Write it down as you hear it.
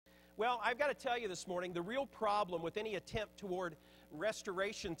Well, I've got to tell you this morning, the real problem with any attempt toward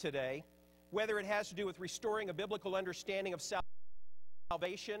restoration today, whether it has to do with restoring a biblical understanding of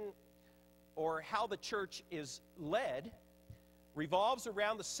salvation or how the church is led, revolves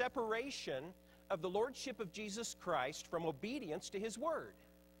around the separation of the lordship of Jesus Christ from obedience to His Word.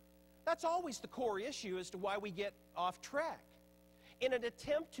 That's always the core issue as to why we get off track. In an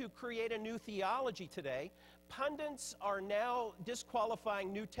attempt to create a new theology today, pundits are now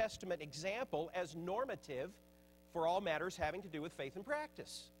disqualifying New Testament example as normative for all matters having to do with faith and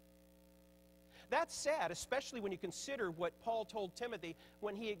practice. That's sad, especially when you consider what Paul told Timothy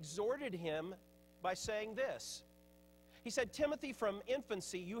when he exhorted him by saying this. He said, "Timothy, from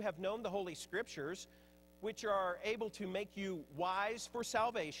infancy you have known the Holy Scriptures, which are able to make you wise for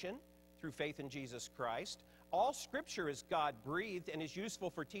salvation through faith in Jesus Christ. All Scripture is God-breathed and is useful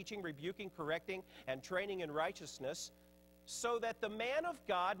for teaching, rebuking, correcting, and training in righteousness, so that the man of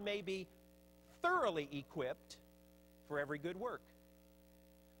God may be thoroughly equipped for every good work."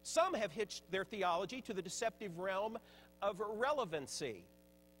 Some have hitched their theology to the deceptive realm of relevancy,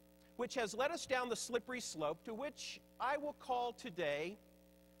 which has led us down the slippery slope to which I will call today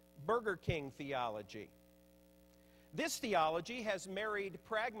Burger King theology. This theology has married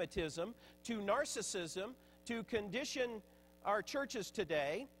pragmatism to narcissism to condition our churches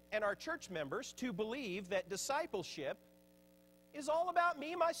today and our church members to believe that discipleship is all about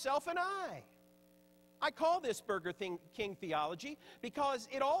me, myself, and I. I call this Burger King theology because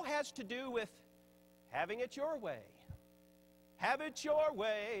it all has to do with having it your way. Have it your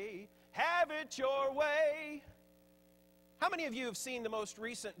way. Have it your way. How many of you have seen the most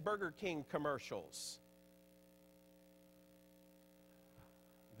recent Burger King commercials?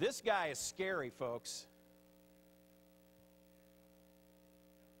 This guy is scary, folks.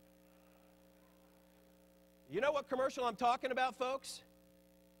 You know what commercial I'm talking about, folks?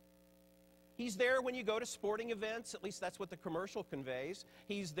 He's there when you go to sporting events. At least that's what the commercial conveys.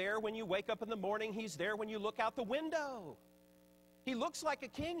 He's there when you wake up in the morning. He's there when you look out the window. He looks like a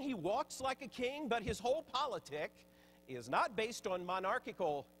king. He walks like a king. But his whole politic is not based on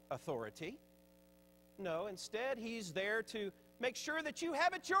monarchical authority. No, instead, he's there to make sure that you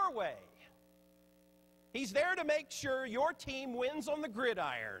have it your way. He's there to make sure your team wins on the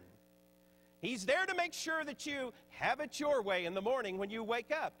gridiron. He's there to make sure that you have it your way in the morning when you wake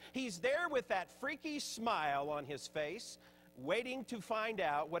up. He's there with that freaky smile on his face, waiting to find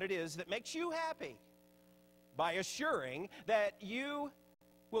out what it is that makes you happy by assuring that you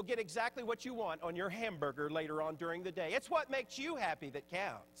will get exactly what you want on your hamburger later on during the day. It's what makes you happy that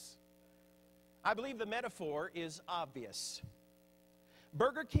counts. I believe the metaphor is obvious.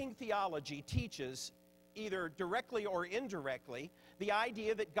 Burger King theology teaches, either directly or indirectly, the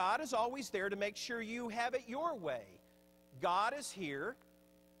idea that God is always there to make sure you have it your way. God is here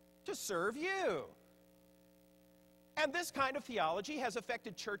to serve you. And this kind of theology has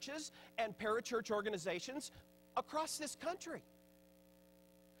affected churches and parachurch organizations across this country.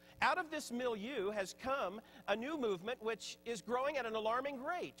 Out of this milieu has come a new movement which is growing at an alarming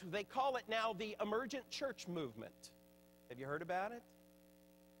rate. They call it now the emergent church movement. Have you heard about it?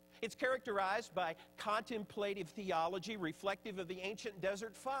 It's characterized by contemplative theology reflective of the ancient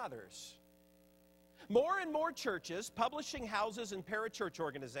desert fathers. More and more churches, publishing houses, and parachurch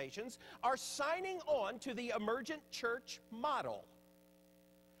organizations are signing on to the emergent church model,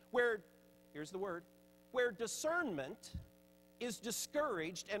 where, here's the word, where discernment is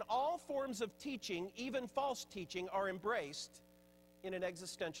discouraged and all forms of teaching, even false teaching, are embraced in an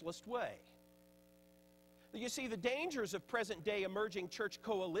existentialist way. You see, the dangers of present-day emerging church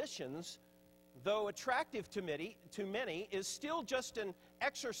coalitions, though attractive to many, is still just an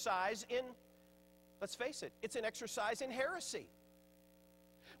exercise in, let's face it, it's an exercise in heresy.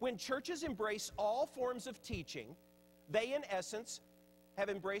 When churches embrace all forms of teaching, they, in essence, have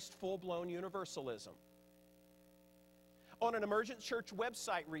embraced full-blown universalism. On an emergent church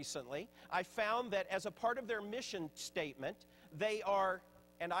website recently, I found that as a part of their mission statement, they are,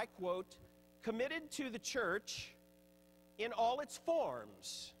 and I quote, committed to the church in all its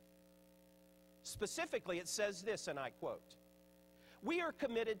forms. Specifically, it says this, and I quote, "We are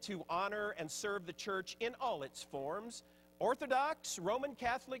committed to honor and serve the church in all its forms, Orthodox, Roman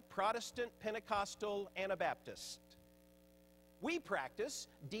Catholic, Protestant, Pentecostal, Anabaptist. We practice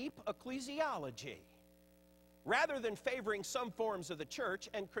deep ecclesiology. Rather than favoring some forms of the church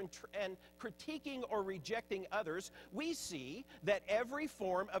and critiquing or rejecting others, we see that every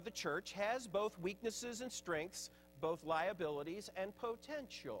form of the church has both weaknesses and strengths, both liabilities and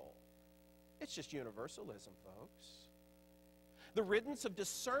potential." It's just universalism, folks. The riddance of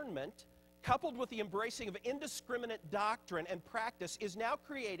discernment coupled with the embracing of indiscriminate doctrine and practice, is now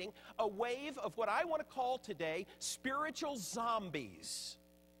creating a wave of what I want to call today spiritual zombies,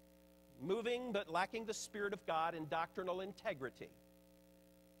 moving but lacking the Spirit of God and doctrinal integrity.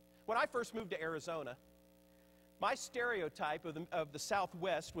 When I first moved to Arizona, my stereotype of the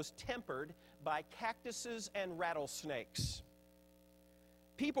Southwest was tempered by cactuses and rattlesnakes.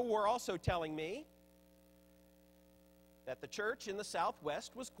 People were also telling me that the church in the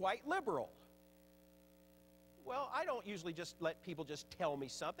Southwest was quite liberal. Well, I don't usually just let people just tell me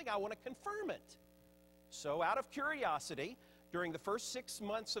something. I want to confirm it. So out of curiosity, during the first 6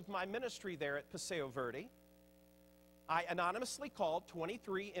 months of my ministry there at Paseo Verde, I anonymously called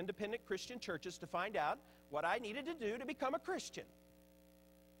 23 independent Christian churches to find out what I needed to do to become a Christian.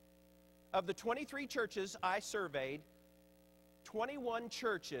 Of the 23 churches I surveyed, 21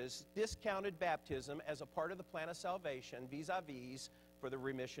 churches discounted baptism as a part of the plan of salvation vis-a-vis for the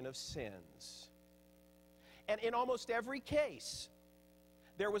remission of sins. And in almost every case,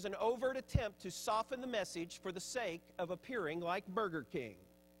 there was an overt attempt to soften the message for the sake of appearing like Burger King.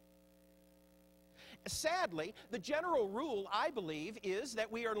 Sadly, the general rule, I believe, is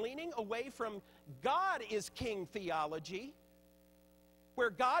that we are leaning away from God is king theology, where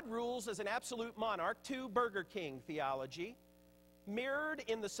God rules as an absolute monarch, to Burger King theology, mirrored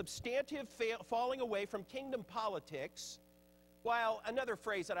in the substantive falling away from kingdom politics. While another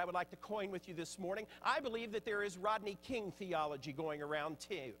phrase that I would like to coin with you this morning, I believe that there is Rodney King theology going around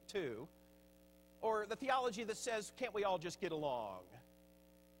too, or the theology that says, can't we all just get along?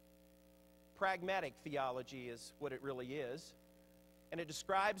 Pragmatic theology is what it really is, and it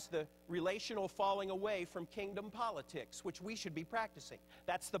describes the relational falling away from kingdom politics, which we should be practicing.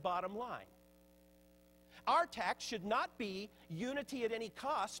 That's the bottom line. Our tack should not be unity at any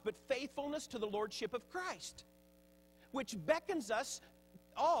cost, but faithfulness to the lordship of Christ, which beckons us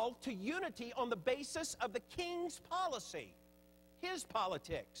all to unity on the basis of the king's policy, his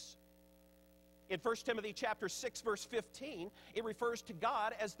politics. In 1 Timothy chapter 6, verse 15, it refers to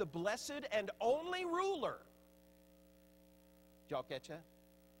God as the blessed and only ruler. Did y'all catch that?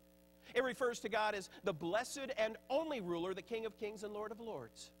 It refers to God as the blessed and only ruler, the King of kings and Lord of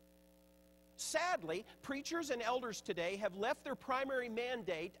lords. Sadly, preachers and elders today have left their primary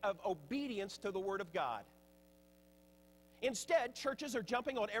mandate of obedience to the Word of God. Instead, churches are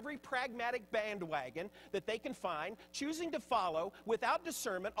jumping on every pragmatic bandwagon that they can find, choosing to follow, without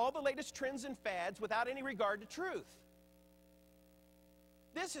discernment, all the latest trends and fads without any regard to truth.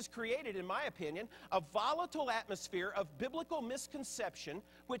 This has created, in my opinion, a volatile atmosphere of biblical misconception,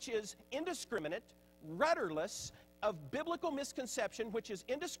 which is indiscriminate, rudderless, of biblical misconception, which is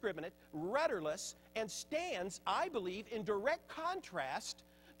indiscriminate, rudderless, and stands, I believe, in direct contrast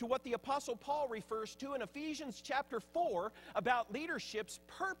to what the Apostle Paul refers to in Ephesians chapter 4 about leadership's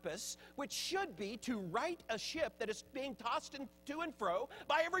purpose, which should be to right a ship that is being tossed to and fro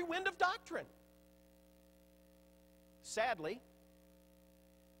by every wind of doctrine. Sadly,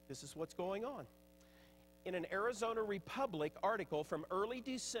 this is what's going on. In an Arizona Republic article from early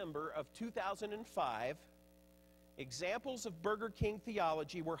December of 2005, examples of Burger King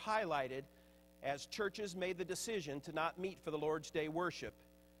theology were highlighted as churches made the decision to not meet for the Lord's Day worship,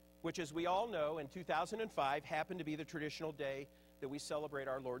 which, as we all know, in 2005 happened to be the traditional day that we celebrate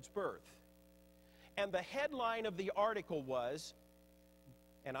our Lord's birth. And the headline of the article was,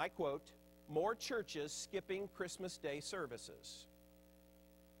 and I quote, "More churches skipping Christmas Day services."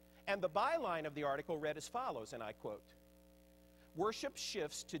 And the byline of the article read as follows, and I quote, "Worship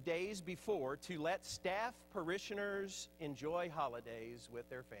shifts to days before to let staff parishioners enjoy holidays with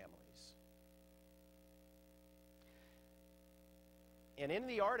their families." And in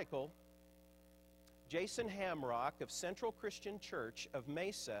the article, Jason Hamrock of Central Christian Church of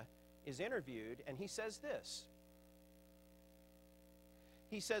Mesa is interviewed, and he says this.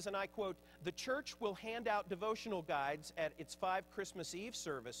 He says, and I quote, "The church will hand out devotional guides at its 5 Christmas Eve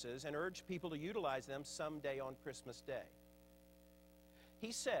services and urge people to utilize them someday on Christmas Day."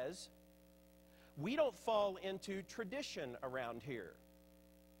 He says, "We don't fall into tradition around here.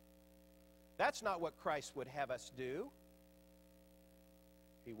 That's not what Christ would have us do.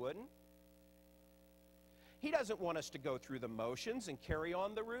 He wouldn't. He doesn't want us to go through the motions and carry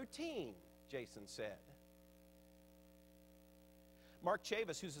on the routine," Jason said. Mark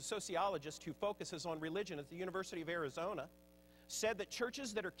Chavis, who's a sociologist who focuses on religion at the University of Arizona, said that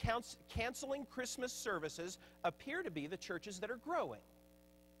churches that are canceling Christmas services appear to be the churches that are growing.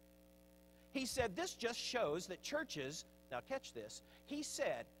 He said this just shows that churches, now catch this, he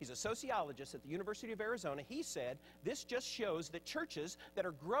said, he's a sociologist at the University of Arizona, he said this just shows that churches that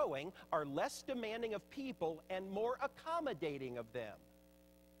are growing are less demanding of people and more accommodating of them.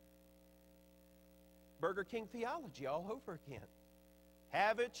 Burger King theology all over again.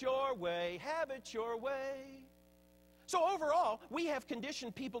 Have it your way, have it your way. So overall, we have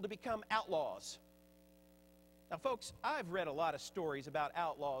conditioned people to become outlaws. Now, folks, I've read a lot of stories about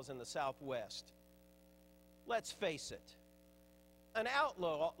outlaws in the Southwest. Let's face it. An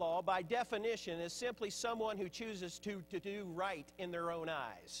outlaw, by definition, is simply someone who chooses to do right in their own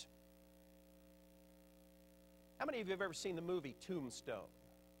eyes. How many of you have ever seen the movie Tombstone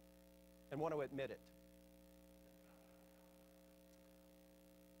and want to admit it?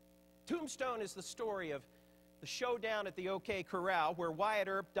 Tombstone is the story of the showdown at the OK Corral where Wyatt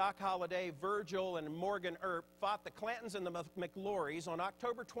Earp, Doc Holliday, Virgil, and Morgan Earp fought the Clantons and the McLaurys on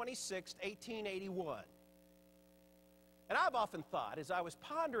October 26, 1881. And I've often thought, as I was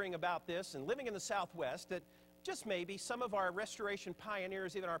pondering about this and living in the Southwest, that just maybe some of our Restoration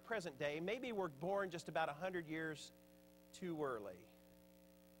pioneers, even our present day, maybe were born just about 100 years too early.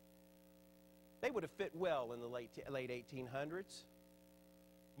 They would have fit well in the late 1800s.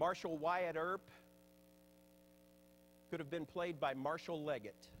 Marshal Wyatt Earp could have been played by Marshall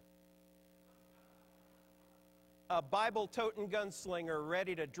Leggett. A Bible-toting gunslinger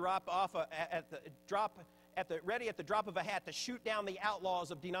ready to drop off at the drop of a hat to shoot down the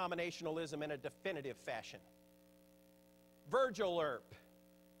outlaws of denominationalism in a definitive fashion. Virgil Earp.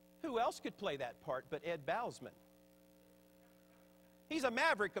 Who else could play that part but Ed Bousman? He's a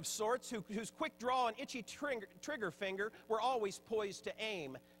maverick of sorts whose quick draw and itchy trigger finger were always poised to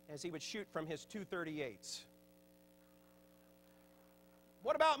aim as he would shoot from his .238s.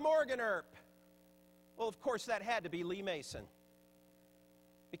 What about Morgan Earp? Well, of course, that had to be Lee Mason,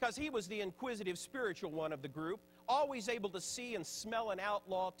 because he was the inquisitive spiritual one of the group, always able to see and smell an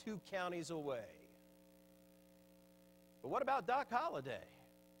outlaw 2 counties away. But what about Doc Holliday?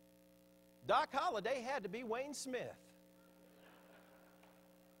 Doc Holliday had to be Wayne Smith,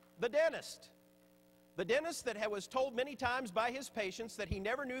 the dentist. The dentist that was told many times by his patients that he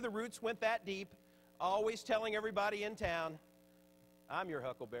never knew the roots went that deep, always telling everybody in town, "I'm your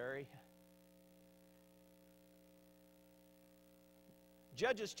huckleberry."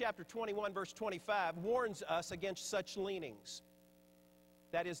 Judges chapter 21, verse 25 warns us against such leanings.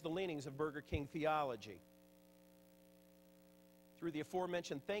 That is the leanings of Burger King theology. Through the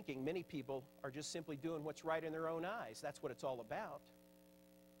aforementioned thinking, many people are just simply doing what's right in their own eyes. That's what it's all about.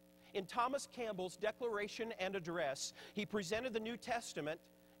 In Thomas Campbell's Declaration and Address, he presented the New Testament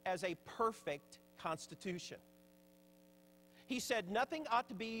as a perfect constitution. He said nothing ought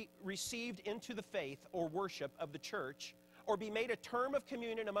to be received into the faith or worship of the church or be made a term of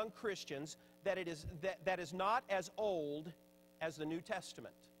communion among Christians that is not as old as the New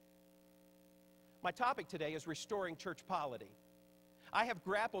Testament. My topic today is restoring church polity. I have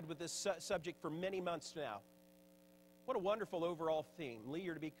grappled with this subject for many months now. What a wonderful overall theme. Lee,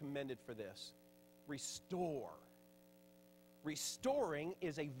 you're to be commended for this. Restore. Restoring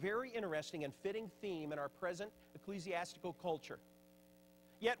is a very interesting and fitting theme in our present ecclesiastical culture.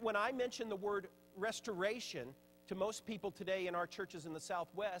 Yet when I mention the word restoration to most people today in our churches in the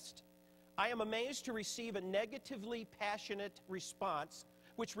Southwest, I am amazed to receive a negatively passionate response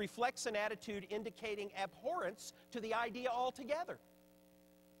which reflects an attitude indicating abhorrence to the idea altogether.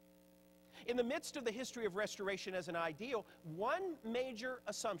 In the midst of the history of restoration as an ideal, one major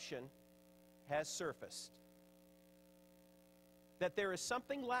assumption has surfaced: that there is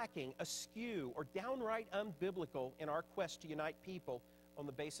something lacking, askew, or downright unbiblical in our quest to unite people on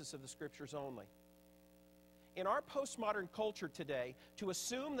the basis of the Scriptures only. In our postmodern culture today, to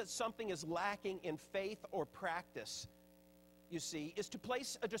assume that something is lacking in faith or practice, you see, is to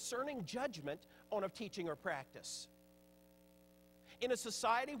place a discerning judgment on a teaching or practice. In a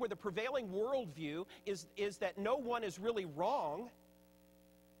society where the prevailing worldview is that no one is really wrong,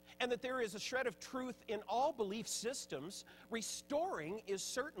 and that there is a shred of truth in all belief systems, restoring is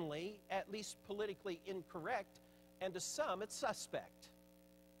certainly, at least politically, incorrect, and to some it's suspect.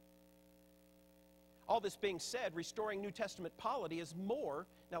 All this being said, restoring New Testament polity is more.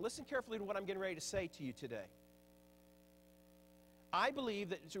 Now listen carefully to what I'm getting ready to say to you today. I believe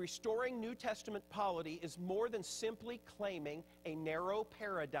that restoring New Testament polity is more than simply claiming a narrow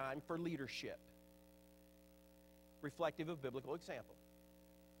paradigm for leadership, reflective of biblical example.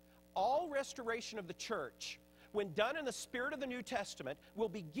 All restoration of the church, when done in the spirit of the New Testament, will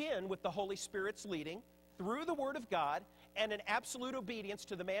begin with the Holy Spirit's leading through the Word of God and an absolute obedience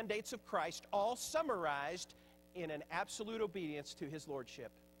to the mandates of Christ, all summarized in an absolute obedience to His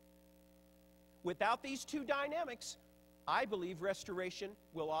Lordship. Without these two dynamics, I believe restoration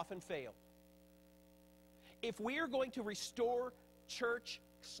will often fail. If we are going to restore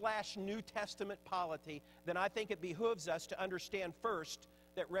church/New Testament polity, then I think it behooves us to understand first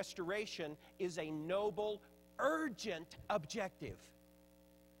that restoration is a noble, urgent objective.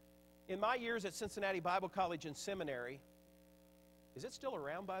 In my years at Cincinnati Bible College and Seminary, is it still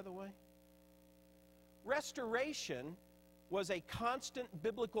around, by the way? Restoration was a constant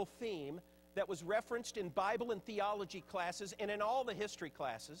biblical theme that was referenced in Bible and theology classes and in all the history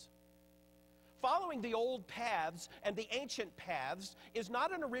classes. Following the old paths and the ancient paths is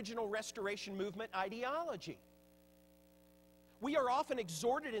not an original restoration movement ideology. We are often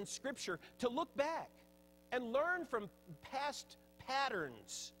exhorted in Scripture to look back and learn from past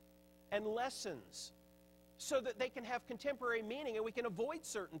patterns and lessons so that they can have contemporary meaning and we can avoid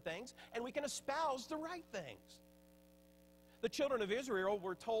certain things and we can espouse the right things. The children of Israel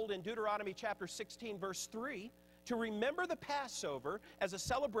were told in Deuteronomy chapter 16, verse 3, to remember the Passover as a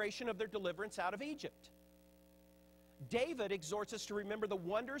celebration of their deliverance out of Egypt. David exhorts us to remember the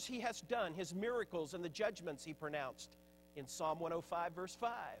wonders he has done, his miracles and the judgments he pronounced in Psalm 105, verse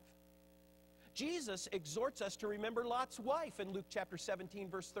 5. Jesus exhorts us to remember Lot's wife in Luke chapter 17,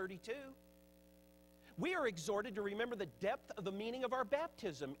 verse 32. We are exhorted to remember the depth of the meaning of our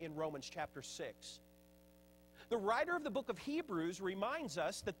baptism in Romans chapter 6. The writer of the book of Hebrews reminds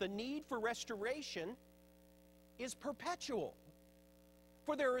us that the need for restoration is perpetual.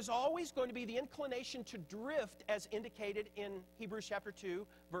 For there is always going to be the inclination to drift as indicated in Hebrews chapter 2,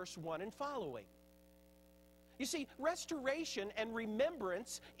 verse 1 and following. You see, restoration and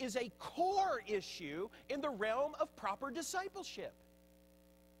remembrance is a core issue in the realm of proper discipleship.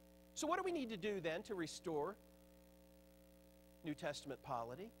 So what do we need to do then to restore New Testament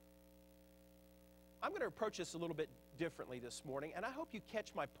polity? I'm going to approach this a little bit differently this morning, and I hope you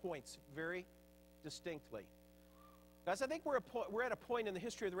catch my points very distinctly. Guys, I think we're at a point in the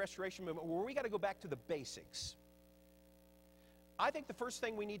history of the Restoration Movement where we got to go back to the basics. I think the first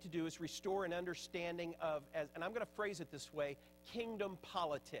thing we need to do is restore an understanding of, and I'm going to phrase it this way, kingdom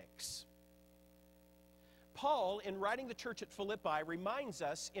politics. Paul, in writing the church at Philippi, reminds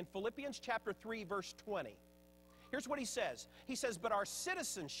us in Philippians chapter 3, verse 20. Here's what he says. He says, but our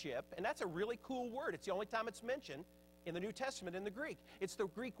citizenship, and that's a really cool word. It's the only time it's mentioned in the New Testament in the Greek. It's the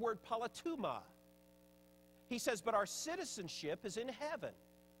Greek word polituma. He says, but our citizenship is in heaven,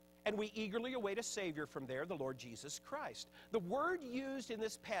 and we eagerly await a Savior from there, the Lord Jesus Christ. The word used in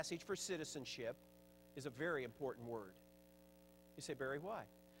this passage for citizenship is a very important word. You say, Barry, why?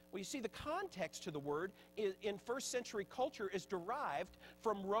 Well, you see, the context to the word in first century culture is derived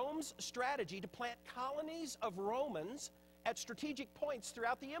from Rome's strategy to plant colonies of Romans at strategic points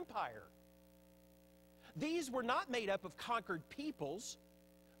throughout the empire. These were not made up of conquered peoples,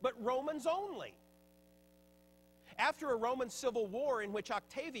 but Romans only. After a Roman civil war in which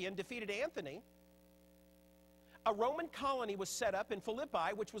Octavian defeated Anthony, a Roman colony was set up in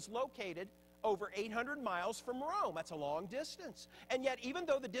Philippi, which was located over 800 miles from Rome. That's a long distance. And yet, even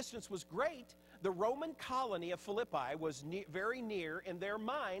though the distance was great, the Roman colony of Philippi was very near in their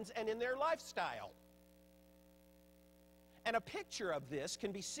minds and in their lifestyle. And a picture of this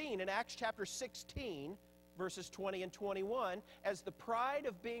can be seen in Acts chapter 16, verses 20 and 21, as the pride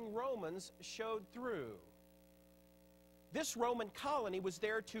of being Romans showed through. This Roman colony was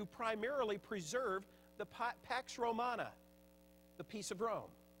there to primarily preserve the Pax Romana, the peace of Rome.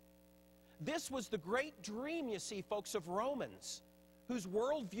 This was the great dream, you see, folks, of Romans, whose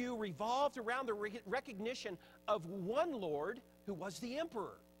worldview revolved around the recognition of one Lord who was the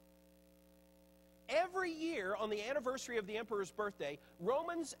emperor. Every year on the anniversary of the emperor's birthday,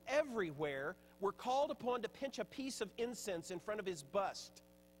 Romans everywhere were called upon to pinch a piece of incense in front of his bust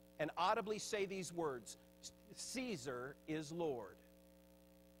and audibly say these words, Caesar is Lord.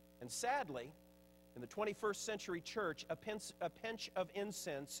 And sadly, in the 21st century church, a pinch of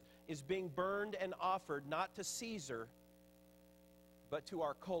incense is being burned and offered not to Caesar, but to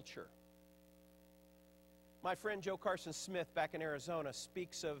our culture. My friend Joe Carson Smith back in Arizona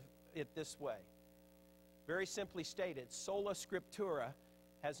speaks of it this way. Very simply stated, sola scriptura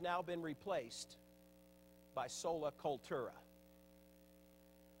has now been replaced by sola cultura.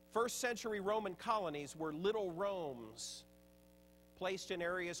 First century Roman colonies were little Romes, placed in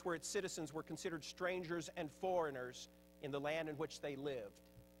areas where its citizens were considered strangers and foreigners in the land in which they lived.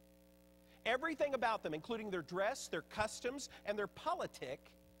 Everything about them, including their dress, their customs, and their politic,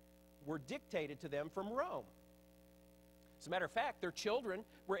 were dictated to them from Rome. As a matter of fact, their children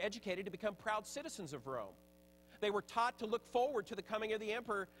were educated to become proud citizens of Rome. They were taught to look forward to the coming of the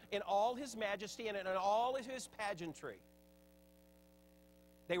emperor in all his majesty and in all of his pageantry.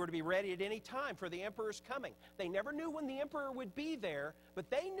 They were to be ready at any time for the emperor's coming. They never knew when the emperor would be there, but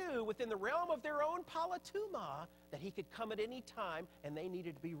they knew within the realm of their own polituma that he could come at any time, and they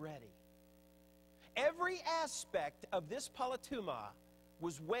needed to be ready. Every aspect of this polituma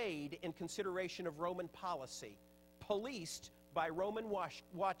was weighed in consideration of Roman policy, policed by Roman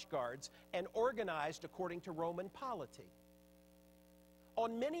watchguards, and organized according to Roman polity.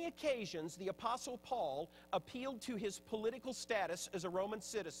 On many occasions, the Apostle Paul appealed to his political status as a Roman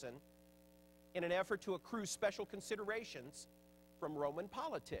citizen in an effort to accrue special considerations from Roman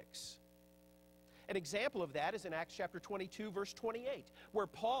politics. An example of that is in Acts chapter 22, verse 28, where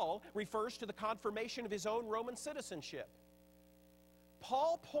Paul refers to the confirmation of his own Roman citizenship.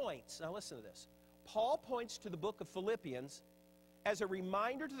 Paul points, now listen to this, Paul points to the book of Philippians as a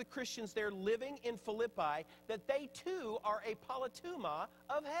reminder to the Christians there living in Philippi that they too are a politeuma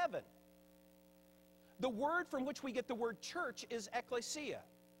of heaven. The word from which we get the word church is ecclesia,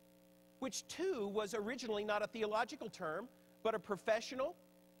 which too was originally not a theological term, but a professional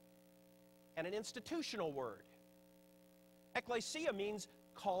and an institutional word. Ecclesia means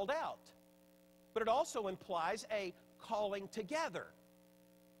called out, but it also implies a calling together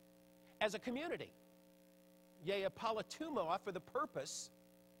as a community. Yea, a politeuma for the purpose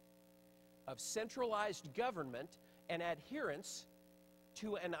of centralized government and adherence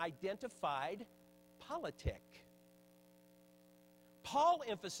to an identified politic. Paul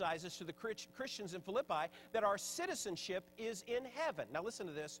emphasizes to the Christians in Philippi that our citizenship is in heaven. Now listen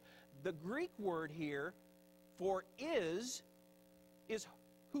to this. The Greek word here for is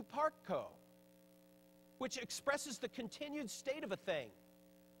huparko, which expresses the continued state of a thing.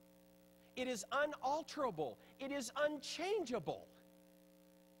 It is unalterable. It is unchangeable.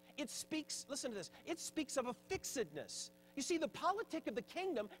 It speaks, listen to this, it speaks of a fixedness. You see, the politic of the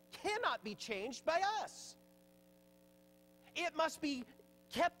kingdom cannot be changed by us. It must be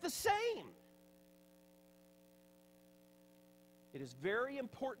kept the same. It is very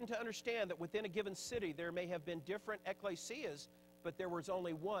important to understand that within a given city there may have been different ecclesias, but there was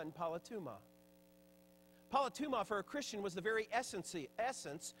only one politeuma. Politeuma for a Christian was the very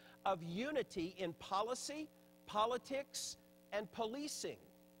essence of unity in policy, politics, and policing.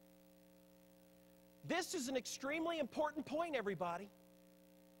 This is an extremely important point, everybody.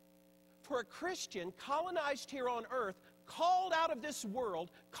 For a Christian colonized here on earth, called out of this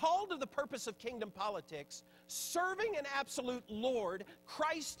world, called to the purpose of kingdom politics, serving an absolute Lord,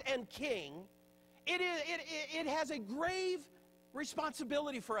 Christ and King, it has a grave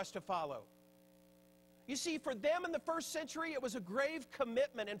responsibility for us to follow. You see, for them in the first century, it was a grave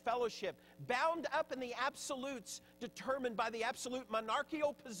commitment and fellowship, bound up in the absolutes determined by the absolute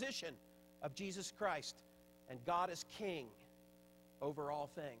monarchical position of Jesus Christ and God as King over all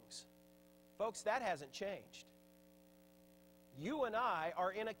things. Folks, that hasn't changed. You and I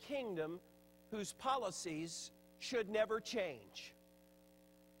are in a kingdom whose policies should never change.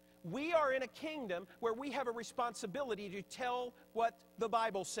 We are in a kingdom where we have a responsibility to tell what the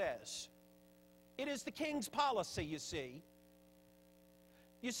Bible says. It is the king's policy, you see.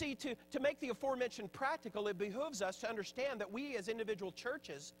 You see, to make the aforementioned practical, it behooves us to understand that we as individual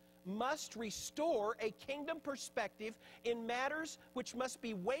churches must restore a kingdom perspective in matters which must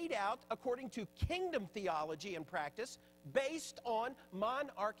be weighed out according to kingdom theology and practice based on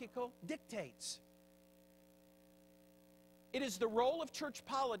monarchical dictates. It is the role of church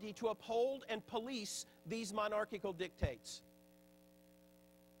polity to uphold and police these monarchical dictates.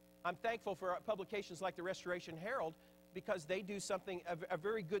 I'm thankful for publications like the Restoration Herald because they do something, a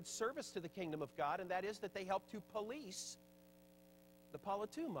very good service to the kingdom of God, and that is that they help to police the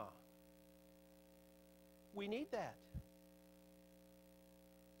politeuma. We need that.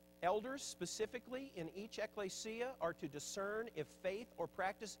 Elders, specifically in each ecclesia, are to discern if faith or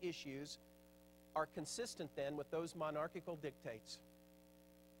practice issues are consistent then with those monarchical dictates.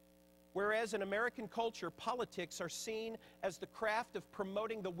 Whereas in American culture, politics are seen as the craft of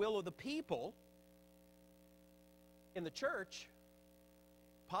promoting the will of the people, in the church,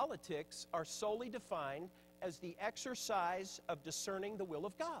 politics are solely defined as the exercise of discerning the will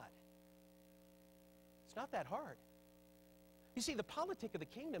of God. It's not that hard. You see, the politic of the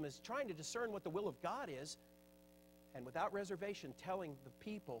kingdom is trying to discern what the will of God is, and without reservation telling the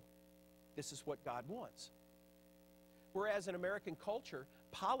people this is what God wants. Whereas in American culture,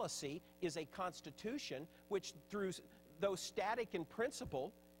 policy is a constitution which, though static in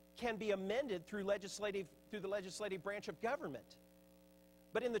principle, can be amended through the legislative branch of government.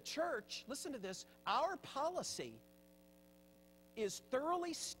 But in the church, listen to this, our policy is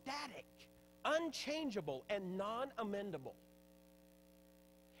thoroughly static, unchangeable, and non-amendable.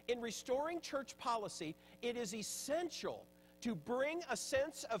 In restoring church policy, it is essential to bring a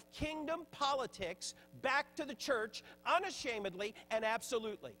sense of kingdom politics back to the church unashamedly and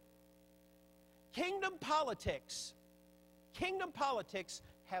absolutely. Kingdom politics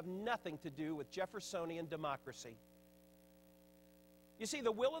have nothing to do with Jeffersonian democracy. You see,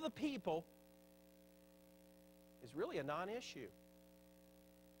 the will of the people is really a non-issue.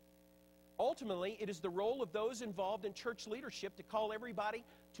 Ultimately, it is the role of those involved in church leadership to call everybody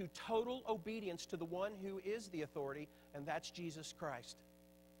to total obedience to the one who is the authority, and that's Jesus Christ.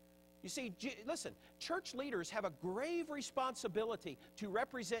 You see, listen, church leaders have a grave responsibility to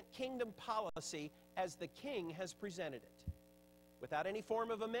represent kingdom policy as the King has presented it, without any form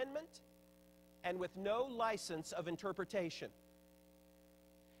of amendment and with no license of interpretation.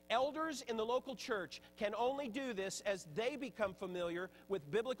 Elders in the local church can only do this as they become familiar with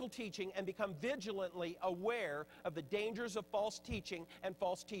biblical teaching and become vigilantly aware of the dangers of false teaching and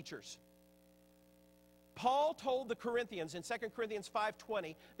false teachers. Paul told the Corinthians in 2 Corinthians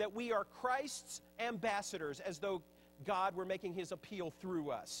 5:20 that we are Christ's ambassadors, as though God were making his appeal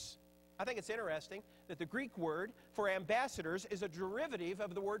through us. I think it's interesting that the Greek word for ambassadors is a derivative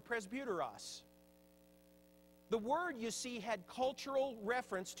of the word presbyteros. The word, you see, had cultural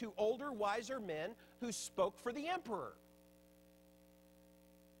reference to older, wiser men who spoke for the emperor.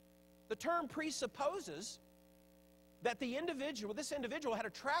 The term presupposes that this individual had a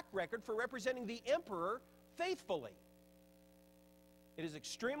track record for representing the emperor faithfully. It is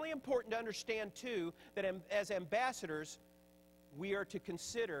extremely important to understand, too, that as ambassadors, we are to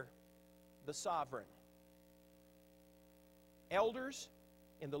consider the sovereign. Elders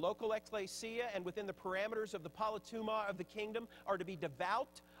in the local ecclesia and within the parameters of the polituma of the kingdom are to be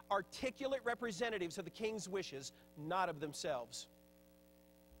devout, articulate representatives of the king's wishes, not of themselves.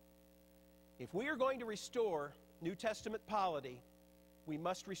 If we are going to restore New Testament polity, we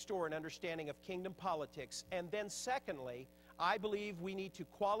must restore an understanding of kingdom politics. And then secondly, I believe we need to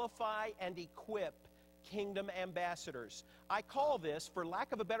qualify and equip kingdom ambassadors. I call this, for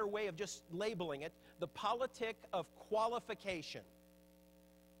lack of a better way of just labeling it, the politic of qualification.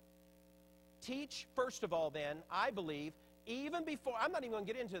 Teach, first of all, then, I believe, even before, I'm not even going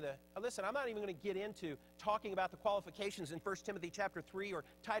to get into talking about the qualifications in 1 Timothy chapter 3 or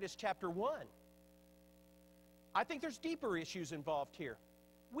Titus chapter 1. I think there's deeper issues involved here.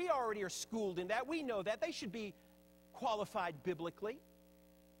 We already are schooled in that. We know that. They should be qualified biblically.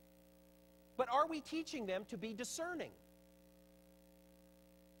 But are we teaching them to be discerning?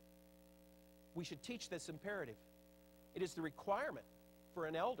 We should teach this imperative. It is the requirement for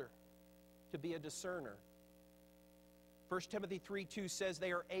an elder to be a discerner. 1 Timothy 3:2 says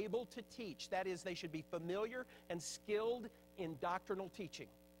they are able to teach. That is, they should be familiar and skilled in doctrinal teaching.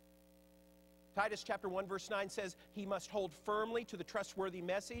 Titus chapter 1 verse 9 says he must hold firmly to the trustworthy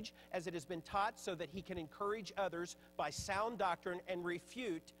message as it has been taught, so that he can encourage others by sound doctrine and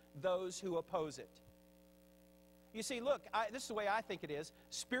refute those who oppose it. You see, look, this is the way I think it is.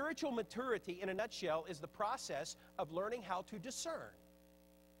 Spiritual maturity, in a nutshell, is the process of learning how to discern.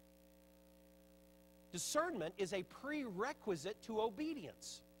 Discernment is a prerequisite to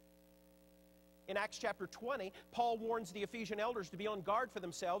obedience. In Acts chapter 20, Paul warns the Ephesian elders to be on guard for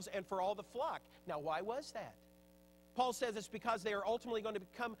themselves and for all the flock. Now, why was that? Paul says it's because they are ultimately going to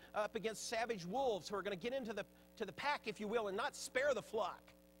come up against savage wolves who are going to get into the pack, if you will, and not spare the flock.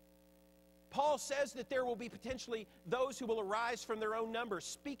 Paul says that there will be potentially those who will arise from their own numbers,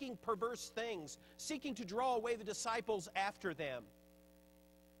 speaking perverse things, seeking to draw away the disciples after them.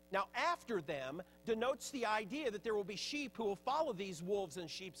 Now, after them denotes the idea that there will be sheep who will follow these wolves in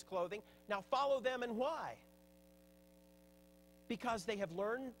sheep's clothing. Now, follow them, and why? Because they have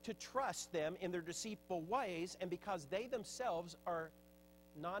learned to trust them in their deceitful ways, and because they themselves are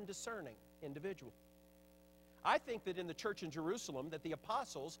non-discerning individuals. I think that in the church in Jerusalem that the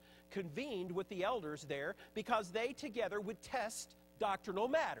apostles convened with the elders there because they together would test doctrinal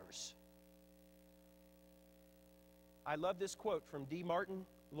matters. I love this quote from D. Martin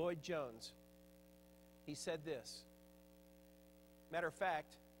Lloyd-Jones. He said this. Matter of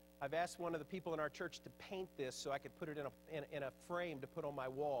fact, I've asked one of the people in our church to paint this so I could put it in a frame to put on my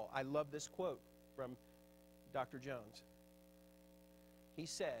wall. I love this quote from Dr. Jones. He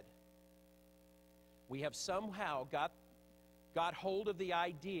said, "We have somehow got hold of the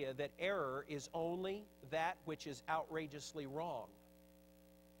idea that error is only that which is outrageously wrong.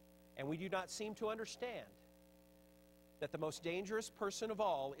 And we do not seem to understand that the most dangerous person of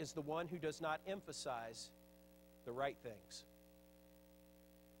all is the one who does not emphasize the right things."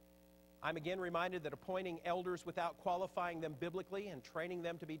 I'm again reminded that appointing elders without qualifying them biblically and training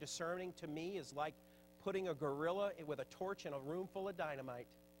them to be discerning, to me, is like putting a gorilla with a torch in a room full of dynamite.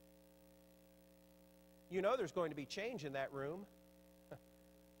 You know there's going to be change in that room.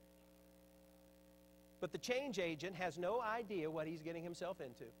 But the change agent has no idea what he's getting himself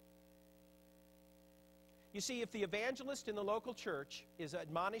into. You see, if the evangelist in the local church is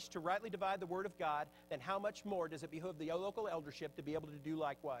admonished to rightly divide the Word of God, then how much more does it behoove the local eldership to be able to do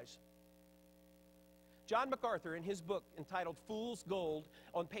likewise? John MacArthur, in his book entitled Fool's Gold,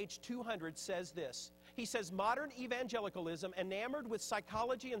 on page 200, says this. He says, modern evangelicalism, enamored with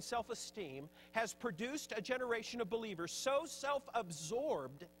psychology and self-esteem, has produced a generation of believers so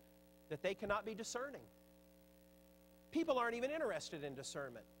self-absorbed that they cannot be discerning. People aren't even interested in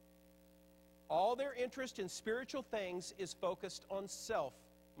discernment. All their interest in spiritual things is focused on self,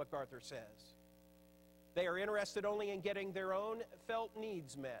 MacArthur says. They are interested only in getting their own felt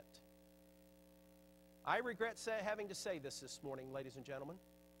needs met. I regret having to say this morning, ladies and gentlemen.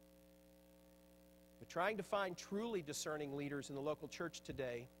 But trying to find truly discerning leaders in the local church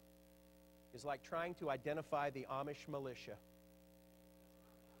today is like trying to identify the Amish militia.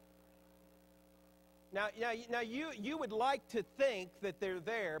 Now you would like to think that they're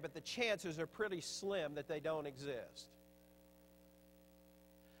there, but the chances are pretty slim that they don't exist.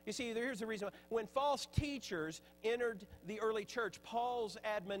 You see, here's the reason. When false teachers entered the early church, Paul's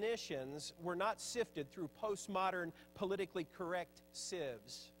admonitions were not sifted through postmodern, politically correct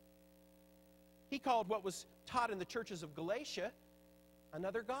sieves. He called what was taught in the churches of Galatia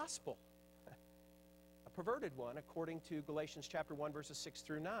another gospel, a perverted one, according to Galatians chapter 1, verses 6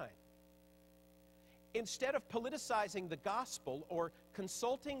 through 9. Instead of politicizing the gospel or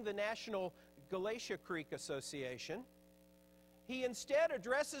consulting the National Galatia Creek Association, he instead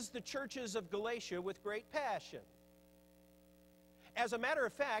addresses the churches of Galatia with great passion. As a matter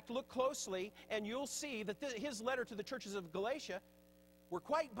of fact, look closely and you'll see that his letter to the churches of Galatia were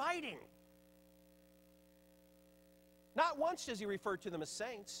quite biting. Not once does he refer to them as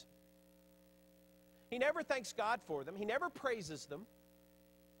saints. He never thanks God for them. He never praises them.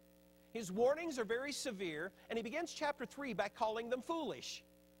 His warnings are very severe, and he begins chapter 3 by calling them foolish,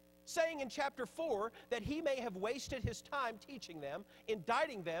 saying in chapter 4 that he may have wasted his time teaching them,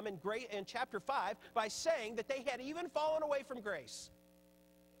 indicting them in chapter 5 by saying that they had even fallen away from grace.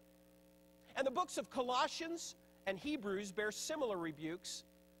 And the books of Colossians and Hebrews bear similar rebukes,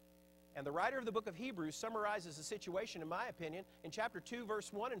 and the writer of the book of Hebrews summarizes the situation, in my opinion, in chapter 2,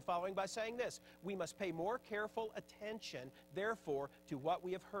 verse 1 and following by saying this: we must pay more careful attention, therefore, to what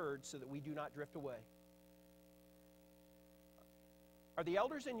we have heard so that we do not drift away. Are the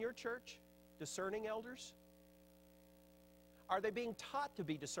elders in your church discerning elders? Are they being taught to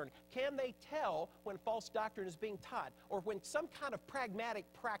be discerning? Can they tell when false doctrine is being taught or when some kind of pragmatic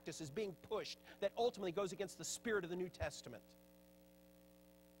practice is being pushed that ultimately goes against the spirit of the New Testament?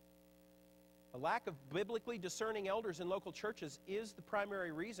 A lack of biblically discerning elders in local churches is the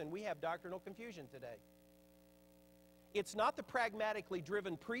primary reason we have doctrinal confusion today. It's not the pragmatically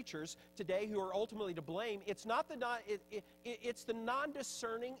driven preachers today who are ultimately to blame. It's the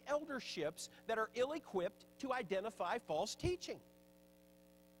non-discerning elderships that are ill-equipped to identify false teaching.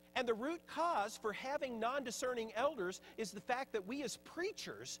 And the root cause for having non-discerning elders is the fact that we as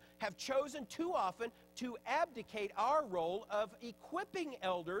preachers have chosen too often to abdicate our role of equipping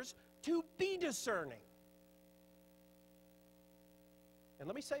elders to be discerning. And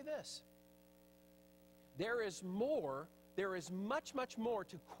let me say this. There is much, much more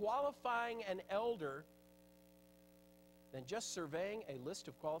to qualifying an elder than just surveying a list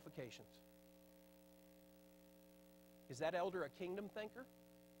of qualifications. Is that elder a kingdom thinker?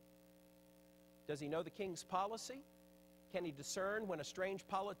 Does he know the king's policy? Can he discern when a strange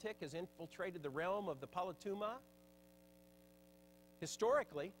politic has infiltrated the realm of the polituma?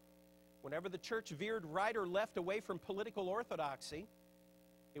 Historically, whenever the church veered right or left away from political orthodoxy,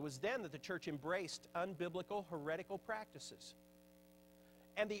 it was then that the church embraced unbiblical, heretical practices.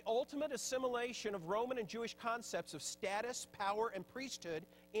 And the ultimate assimilation of Roman and Jewish concepts of status, power, and priesthood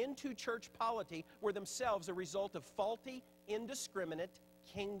into church polity were themselves a result of faulty, indiscriminate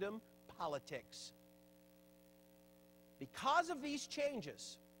kingdom politics. Because of these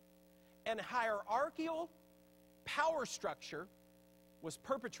changes, an hierarchical power structure was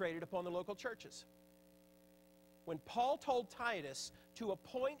perpetrated upon the local churches. When Paul told Titus to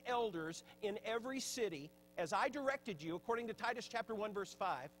appoint elders in every city, as I directed you, according to Titus chapter 1, verse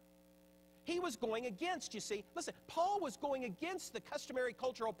 5, he was going against, you see, listen, Paul was going against the customary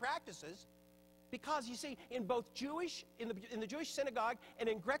cultural practices because, you see, in both in the Jewish synagogue and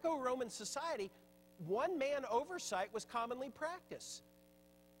in Greco-Roman society, one-man oversight was commonly practiced.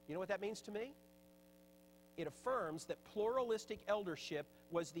 You know what that means to me? It affirms that pluralistic eldership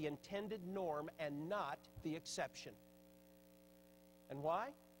was the intended norm and not the exception. And why?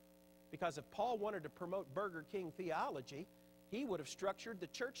 Because if Paul wanted to promote Burger King theology, he would have structured the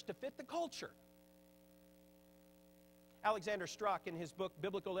church to fit the culture. Alexander Strock, in his book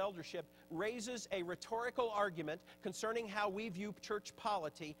Biblical Eldership, raises a rhetorical argument concerning how we view church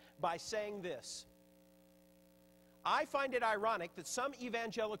polity by saying this: I find it ironic that some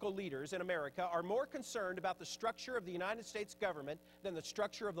evangelical leaders in America are more concerned about the structure of the United States government than the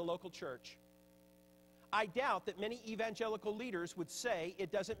structure of the local church. I doubt that many evangelical leaders would say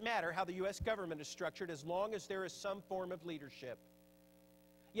it doesn't matter how the U.S. government is structured as long as there is some form of leadership.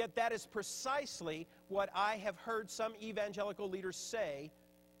 Yet that is precisely what I have heard some evangelical leaders say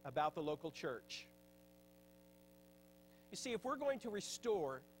about the local church. You see, if we're going to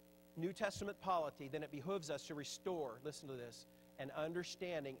restore New Testament polity, then it behooves us to restore, listen to this, an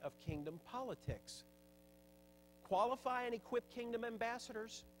understanding of kingdom politics. Qualify and equip kingdom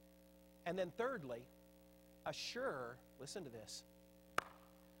ambassadors. And then thirdly, assure, listen to this,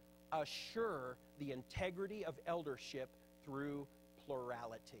 assure the integrity of eldership through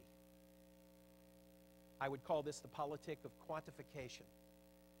plurality. I would call this the politic of quantification.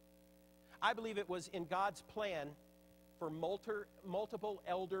 I believe it was in God's plan for multiple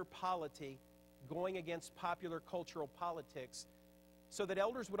elder polity going against popular cultural politics so that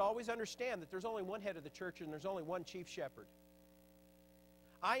elders would always understand that there's only one head of the church and there's only one chief shepherd.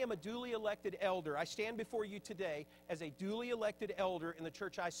 I am a duly elected elder. I stand before you today as a duly elected elder in the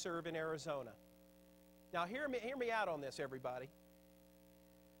church I serve in Arizona. Now hear me out on this, everybody.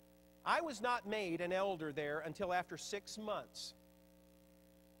 I was not made an elder there until after 6 months,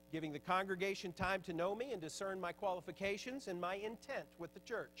 giving the congregation time to know me and discern my qualifications and my intent with the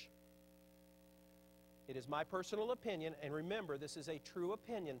church. It is my personal opinion, and remember, this is a true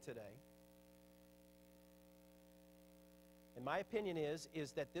opinion today. And my opinion is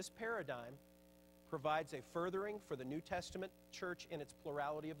that this paradigm provides a furthering for the New Testament church in its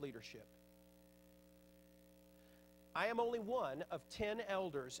plurality of leadership. I am only one of 10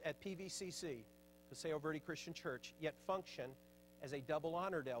 elders at PVCC, Paseo Verde Christian Church, yet function as a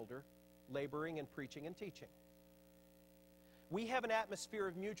double-honored elder, laboring and preaching and teaching. We have an atmosphere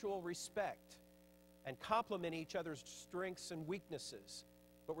of mutual respect and complement each other's strengths and weaknesses,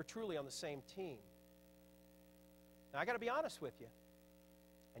 but we're truly on the same team. Now, I got to be honest with you,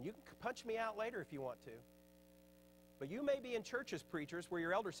 and you can punch me out later if you want to, but you may be in churches, preachers, where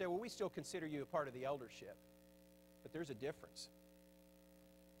your elders say, well, we still consider you a part of the eldership. But there's a difference.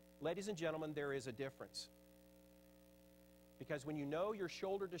 Ladies and gentlemen, there is a difference. Because when you know you're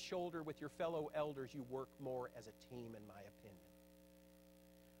shoulder to shoulder with your fellow elders, you work more as a team, in my opinion.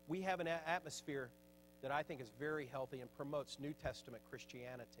 We have an atmosphere that I think is very healthy and promotes New Testament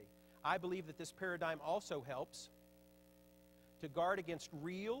Christianity. I believe that this paradigm also helps to guard against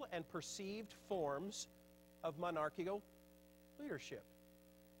real and perceived forms of monarchical leadership.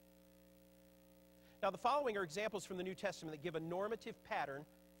 Now, the following are examples from the New Testament that give a normative pattern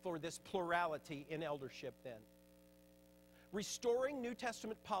for this plurality in eldership then. Restoring New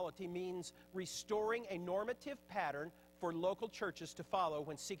Testament polity means restoring a normative pattern for local churches to follow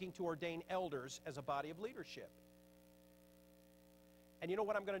when seeking to ordain elders as a body of leadership. And you know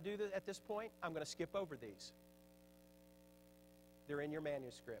what I'm going to do at this point? I'm going to skip over these. They're in your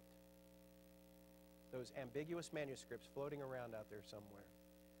manuscript. Those ambiguous manuscripts floating around out there somewhere.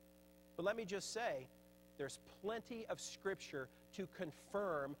 But let me just say, there's plenty of Scripture to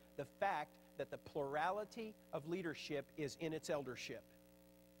confirm the fact that the plurality of leadership is in its eldership.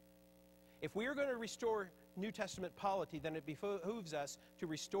 If we are going to restore New Testament polity, then it behooves us to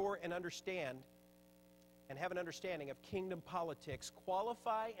restore and understand and have an understanding of kingdom politics,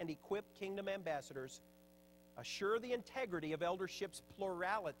 qualify and equip kingdom ambassadors, assure the integrity of eldership's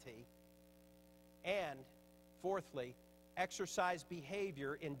plurality, and, fourthly, exercise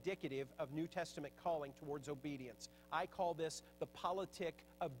behavior indicative of New Testament calling towards obedience. I call this the politic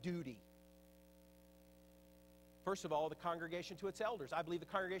of duty. First of all, the congregation to its elders. I believe the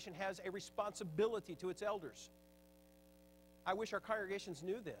congregation has a responsibility to its elders. I wish our congregations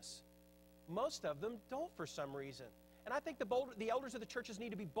knew this. Most of them don't for some reason. And I think the elders of the churches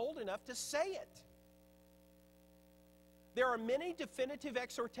need to be bold enough to say it. There are many definitive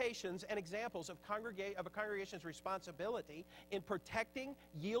exhortations and examples of a congregation's responsibility in protecting,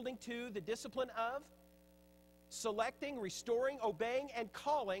 yielding to the discipline of, selecting, restoring, obeying, and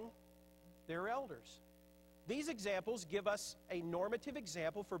calling their elders. These examples give us a normative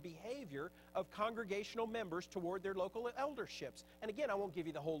example for behavior of congregational members toward their local elderships. And again, I won't give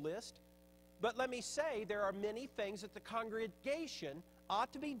you the whole list, but let me say there are many things that the congregation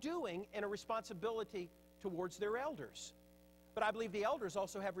ought to be doing in a responsibility towards their elders. But I believe the elders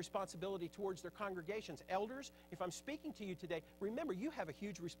also have responsibility towards their congregations. Elders, if I'm speaking to you today, remember you have a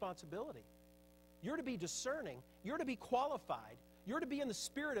huge responsibility. You're to be discerning. You're to be qualified. You're to be in the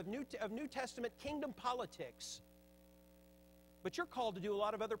spirit of New Testament kingdom politics. But you're called to do a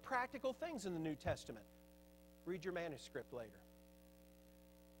lot of other practical things in the New Testament. Read your manuscript later.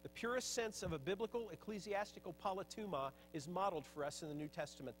 The purest sense of a biblical ecclesiastical politeuma is modeled for us in the New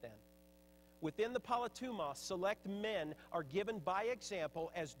Testament then. Within the politeuma, select men are given by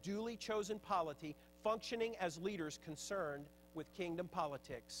example as duly chosen polity, functioning as leaders concerned with kingdom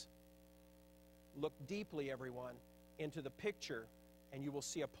politics. Look deeply, everyone, into the picture, and you will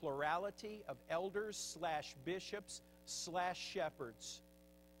see a plurality of elders / bishops / shepherds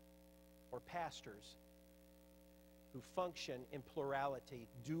or pastors who function in plurality,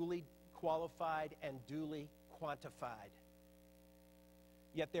 duly qualified and duly quantified.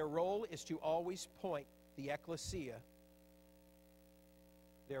 Yet their role is to always point the ecclesia.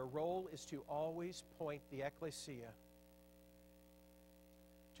 Their role is to always point the ecclesia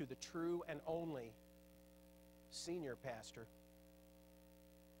to the true and only senior pastor,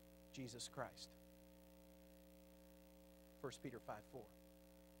 Jesus Christ. 1 Peter 5:4.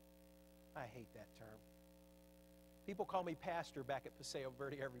 I hate that term. People call me pastor back at Paseo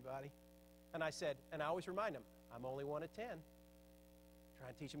Verde, everybody. And I said, and I always remind them, I'm only one of 10. Try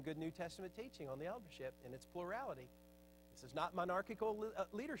and teach them good New Testament teaching on the eldership in its plurality. This is not monarchical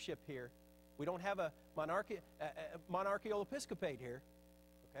leadership here. We don't have a monarchical episcopate here.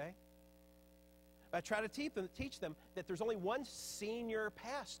 Okay? I try to teach them that there's only one senior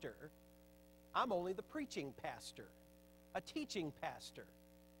pastor. I'm only the preaching pastor, a teaching pastor.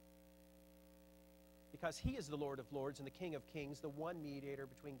 Because he is the Lord of Lords and the King of Kings, the one mediator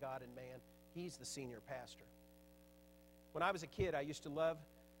between God and man. He's the senior pastor. When I was a kid, I used to love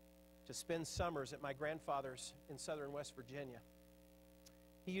to spend summers at my grandfather's in southern West Virginia.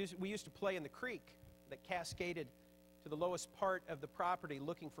 We used to play in the creek that cascaded to the lowest part of the property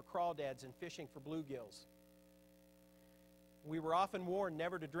looking for crawdads and fishing for bluegills. We were often warned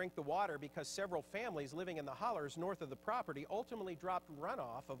never to drink the water because several families living in the hollers north of the property ultimately dropped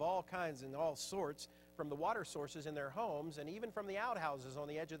runoff of all kinds and all sorts from the water sources in their homes and even from the outhouses on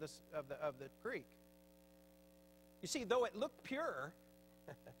the edge of the creek. You see, though it looked pure,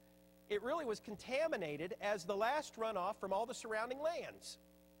 it really was contaminated as the last runoff from all the surrounding lands.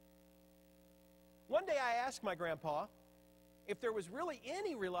 One day I asked my grandpa if there was really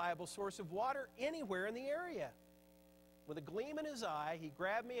any reliable source of water anywhere in the area. With a gleam in his eye, he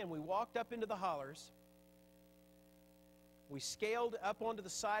grabbed me and we walked up into the hollers. We scaled up onto the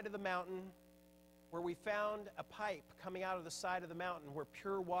side of the mountain where we found a pipe coming out of the side of the mountain where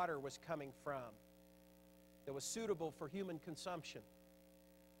pure water was coming from that was suitable for human consumption.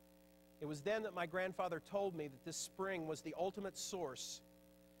 It was then that my grandfather told me that this spring was the ultimate source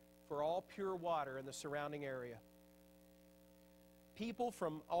for all pure water in the surrounding area. People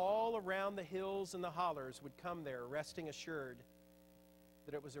from all around the hills and the hollers would come there, resting assured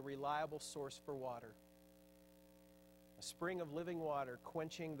that it was a reliable source for water. A spring of living water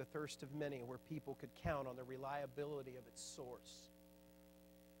quenching the thirst of many, where people could count on the reliability of its source.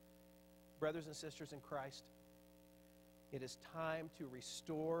 Brothers and sisters in Christ, it is time to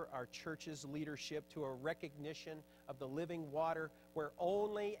restore our church's leadership to a recognition of the living water where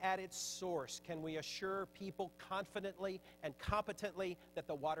only at its source can we assure people confidently and competently that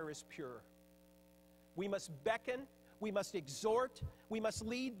the water is pure. We must beckon, we must exhort, we must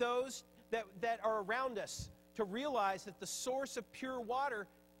lead those that are around us to realize that the source of pure water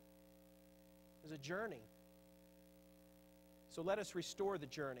is a journey. So let us restore the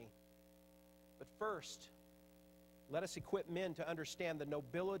journey. But first, let us equip men to understand the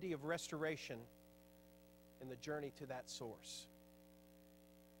nobility of restoration in the journey to that source.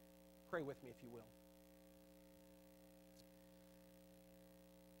 Pray with me, if you will.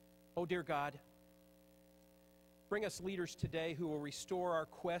 Oh, dear God, bring us leaders today who will restore our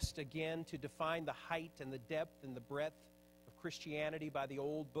quest again to define the height and the depth and the breadth of Christianity by the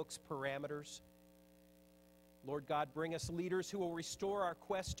old book's parameters. Lord God, bring us leaders who will restore our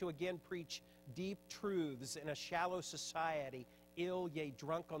quest to again preach deep truths in a shallow society, ill, yea,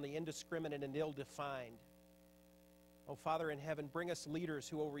 drunk on the indiscriminate and ill-defined. Oh, Father in heaven, bring us leaders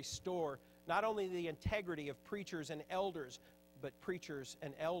who will restore not only the integrity of preachers and elders, but preachers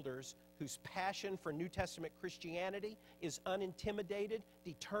and elders whose passion for New Testament Christianity is unintimidated,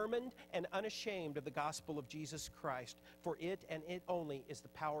 determined, and unashamed of the gospel of Jesus Christ. For it and it only is the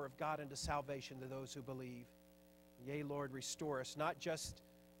power of God unto salvation to those who believe. Yea, Lord, restore us, not just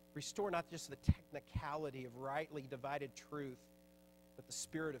the technicality of rightly divided truth, but the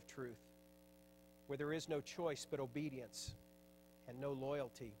spirit of truth, where there is no choice but obedience and no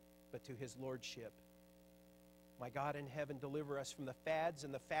loyalty but to his lordship. My God in heaven, deliver us from the fads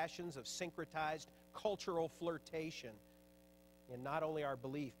and the fashions of syncretized cultural flirtation in not only our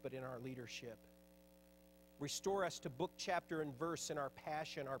belief but in our leadership. Restore us to book, chapter, and verse in our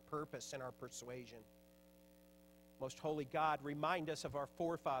passion, our purpose, and our persuasion. Most holy God, remind us of our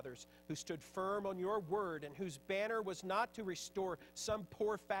forefathers who stood firm on your word and whose banner was not to restore some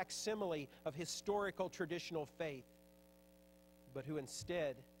poor facsimile of historical traditional faith, but who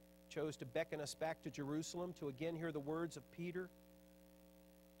instead chose to beckon us back to Jerusalem to again hear the words of Peter,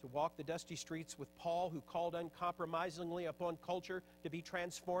 to walk the dusty streets with Paul, who called uncompromisingly upon culture to be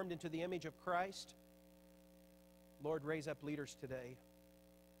transformed into the image of Christ. Lord, raise up leaders today,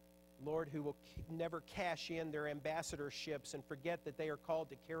 Lord, who will never cash in their ambassadorships and forget that they are called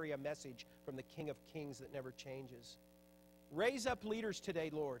to carry a message from the King of Kings that never changes. Raise up leaders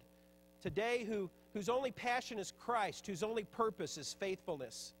today, Lord, today whose only passion is Christ, whose only purpose is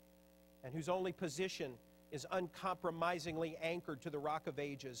faithfulness, and whose only position is uncompromisingly anchored to the Rock of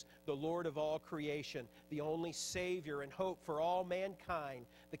Ages, the Lord of all creation, the only Savior and hope for all mankind,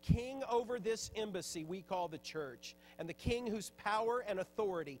 the King over this embassy we call the church, and the King whose power and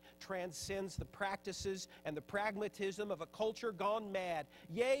authority transcends the practices and the pragmatism of a culture gone mad.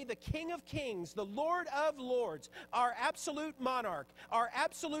 Yea, the King of Kings, the Lord of Lords, our absolute monarch, our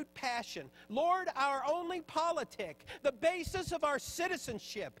absolute passion, Lord, our only politic, the basis of our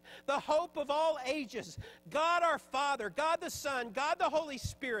citizenship, the hope of all ages, God our Father, God the Son, God the Holy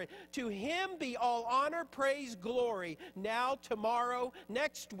Spirit. To Him be all honor, praise, glory, now, tomorrow,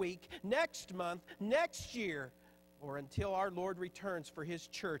 next week, next month, next year, or until our Lord returns for His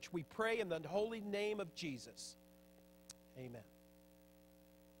church. We pray in the holy name of Jesus. Amen.